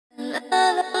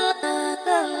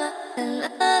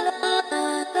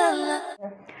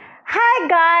Hi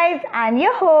guys, I'm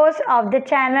your host of the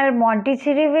channel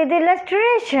Montessori with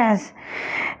Illustrations.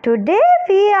 Today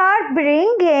we are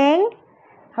bringing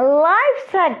life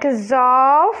cycles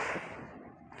of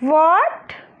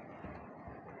what?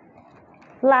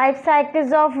 Life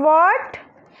cycles of what?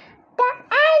 The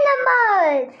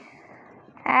animals.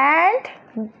 And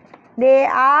they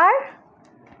are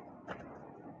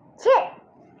Chick.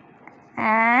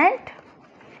 and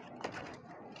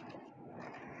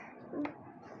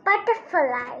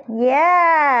Butterfly.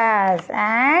 yes,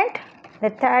 and the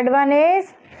third one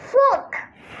is Frog.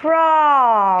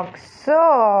 frog.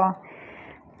 So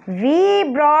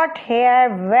we brought here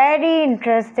very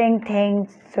interesting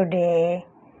things today.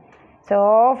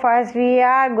 So first we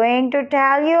are going to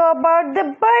tell you about the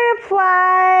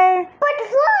butterfly.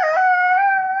 Butterfly.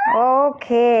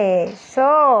 Okay,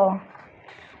 so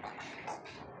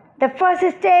the first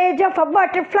stage of a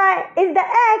butterfly is the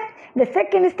egg. The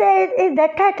second stage is the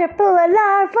caterpillar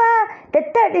larva. The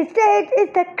third stage is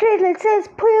the chrysalis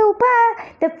pupa.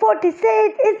 The fourth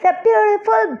stage is the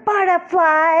beautiful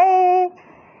butterfly.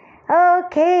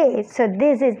 Okay, so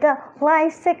this is the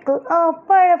life cycle of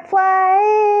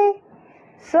butterfly.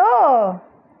 So,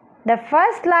 the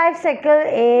first life cycle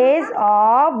is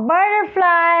of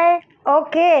butterfly.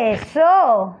 Okay,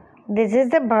 so this is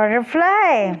the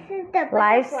butterfly. This is the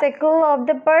Life cycle of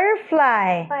the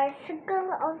butterfly. bicycle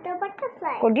of the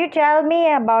butterfly. Could you tell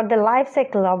me about the life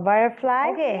cycle of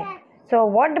butterfly? Okay. Yes. So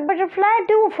what the butterfly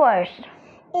do first?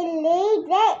 It lays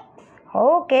eggs.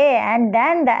 Okay, and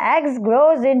then the eggs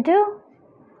grows into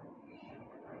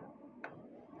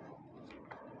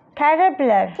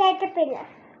caterpillar. Caterpillar.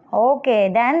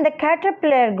 Okay, then the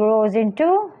caterpillar grows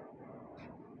into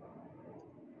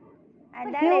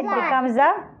and then it Butterfly. becomes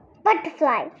a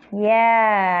Butterfly.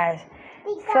 yes.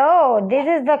 So this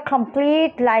is the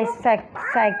complete life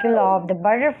cycle of the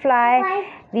butterfly.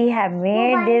 We have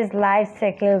made this life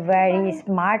cycle very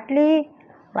smartly,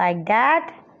 like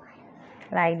that.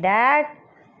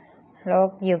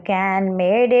 Look, you can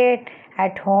made it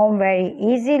at home very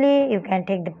easily. You can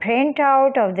take the print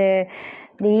out of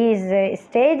these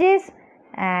stages,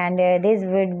 and this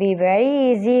would be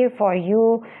very easy for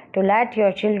you to let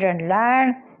your children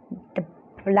learn the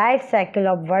life cycle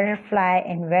of butterfly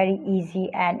in very easy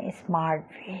and smart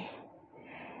way.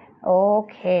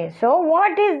 Okay, so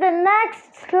what is the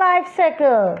next life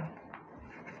cycle?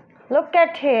 Look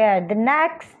at here, the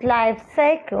next life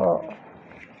cycle.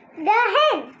 The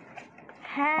hen.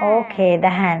 Okay, the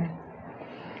hen.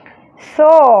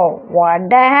 So, what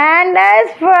the hen does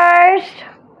first?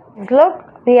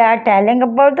 Look, we are telling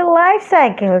about the life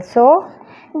cycle. So,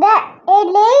 It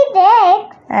lays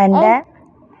eggs. and then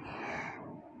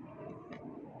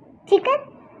Chicken.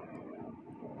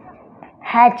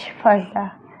 hatch first the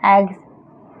eggs.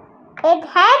 It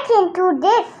hatches into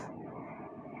this.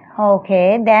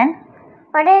 Okay, then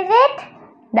What is it?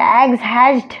 the eggs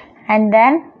hatched, and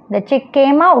then the chick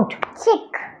came out. Chick.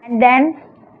 And then,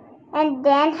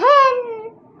 Hen.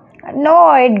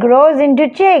 no, it grows into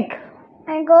chick.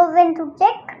 And goes into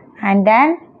chick. And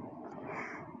then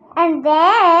And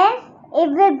then it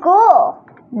will go.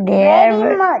 there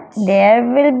Very much. there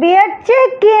will be a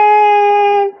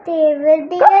chicken. There will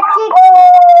be a chicken.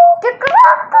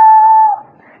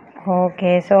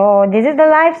 Okay, so this is the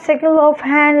life cycle of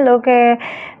hen. Look,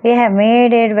 we have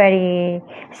made it very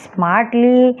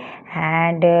smartly,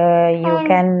 and you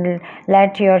can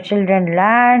let your children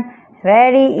learn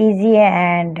very easy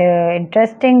and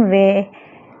interesting way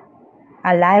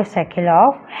a life cycle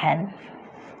of hen.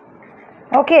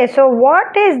 Okay, so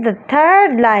what is the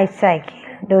third life cycle?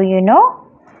 Do you know?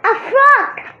 A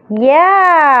frog.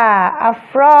 Yeah, a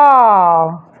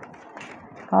frog.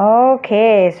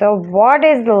 Okay, so what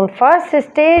is the first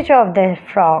stage of the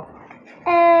frog?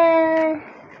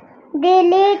 They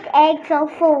lay eggs of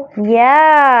 4.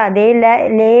 Yeah, they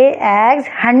lay eggs,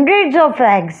 hundreds of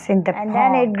eggs in the pond.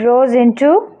 Then it grows into?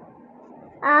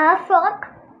 A frog.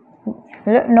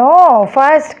 No,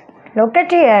 first, look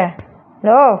at here.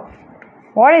 Look,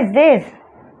 what is this?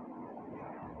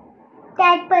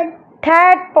 Tadpole.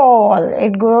 Tadpole.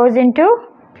 It grows into?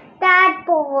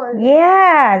 Tadpole.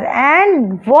 Yes,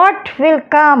 and what will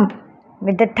come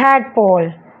with the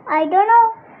tadpole? I don't know.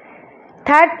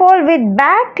 Tadpole with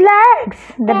back legs.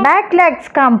 The back legs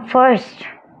come first.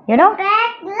 You know?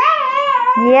 Back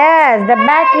leg. Yes, the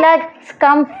back legs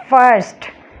come first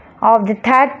of the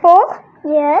tadpole.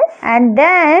 Yes. And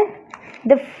then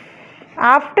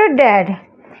after that,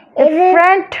 the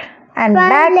front and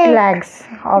back legs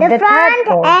of the front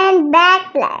tadpole. and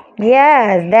back leg.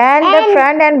 Yes, then the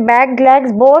front and back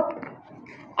legs both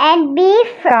and B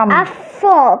a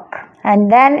frog.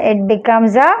 And then it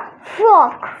becomes a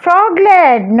Frog.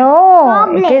 froglet. No,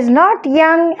 Froglet. it is not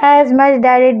young as much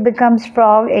that it becomes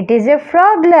frog. It is a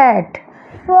froglet.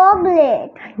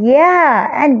 Froglet. Yeah,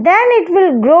 and then it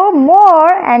will grow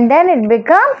more and then it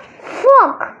becomes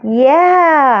Frog.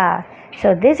 yeah.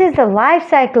 So this is the life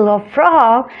cycle of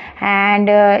frog, and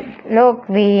look,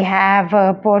 we have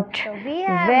put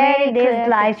very this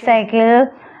life cycle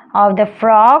of the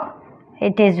frog.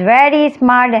 It is very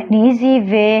smart and easy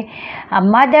way.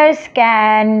 Mothers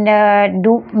can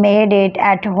made it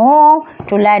at home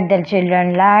to let the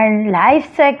children learn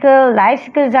life cycle. Life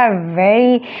cycles are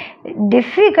very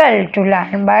difficult to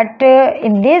learn, but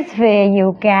in this way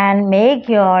you can make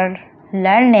your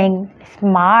learning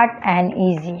smart and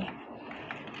easy.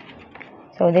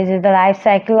 So this is the life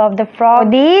cycle of the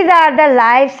frog. These are the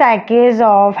life cycles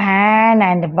of hen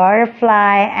and the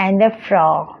butterfly and the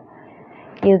frog.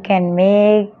 You can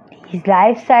make these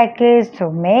life cycles to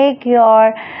make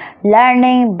your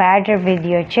learning better with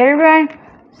your children.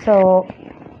 So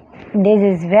this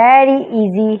is very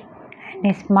easy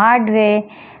and smart way.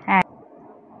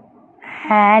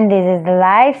 And this is the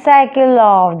life cycle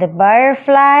of the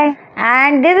butterfly.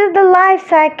 And this is the life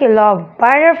cycle of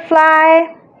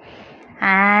butterfly.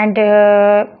 And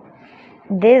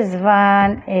this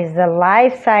one is the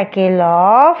life cycle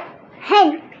of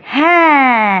Hen.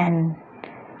 hen.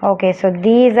 Okay, so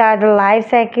these are the life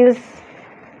cycles.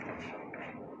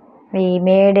 We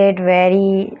made it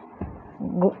very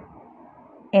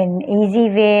in easy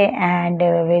way and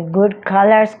with good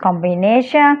colors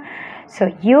combination.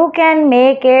 So you can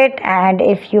make it, and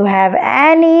if you have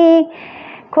any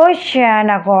question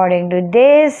according to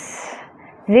this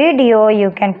video,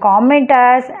 you can comment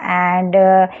us, and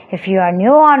if you are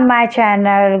new on my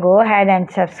channel, go ahead and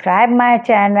subscribe my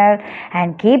channel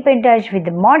and keep in touch with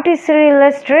the Montessori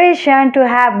illustration to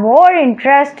have more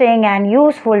interesting and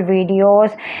useful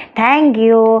videos. Thank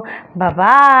you. Bye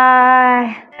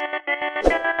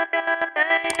bye.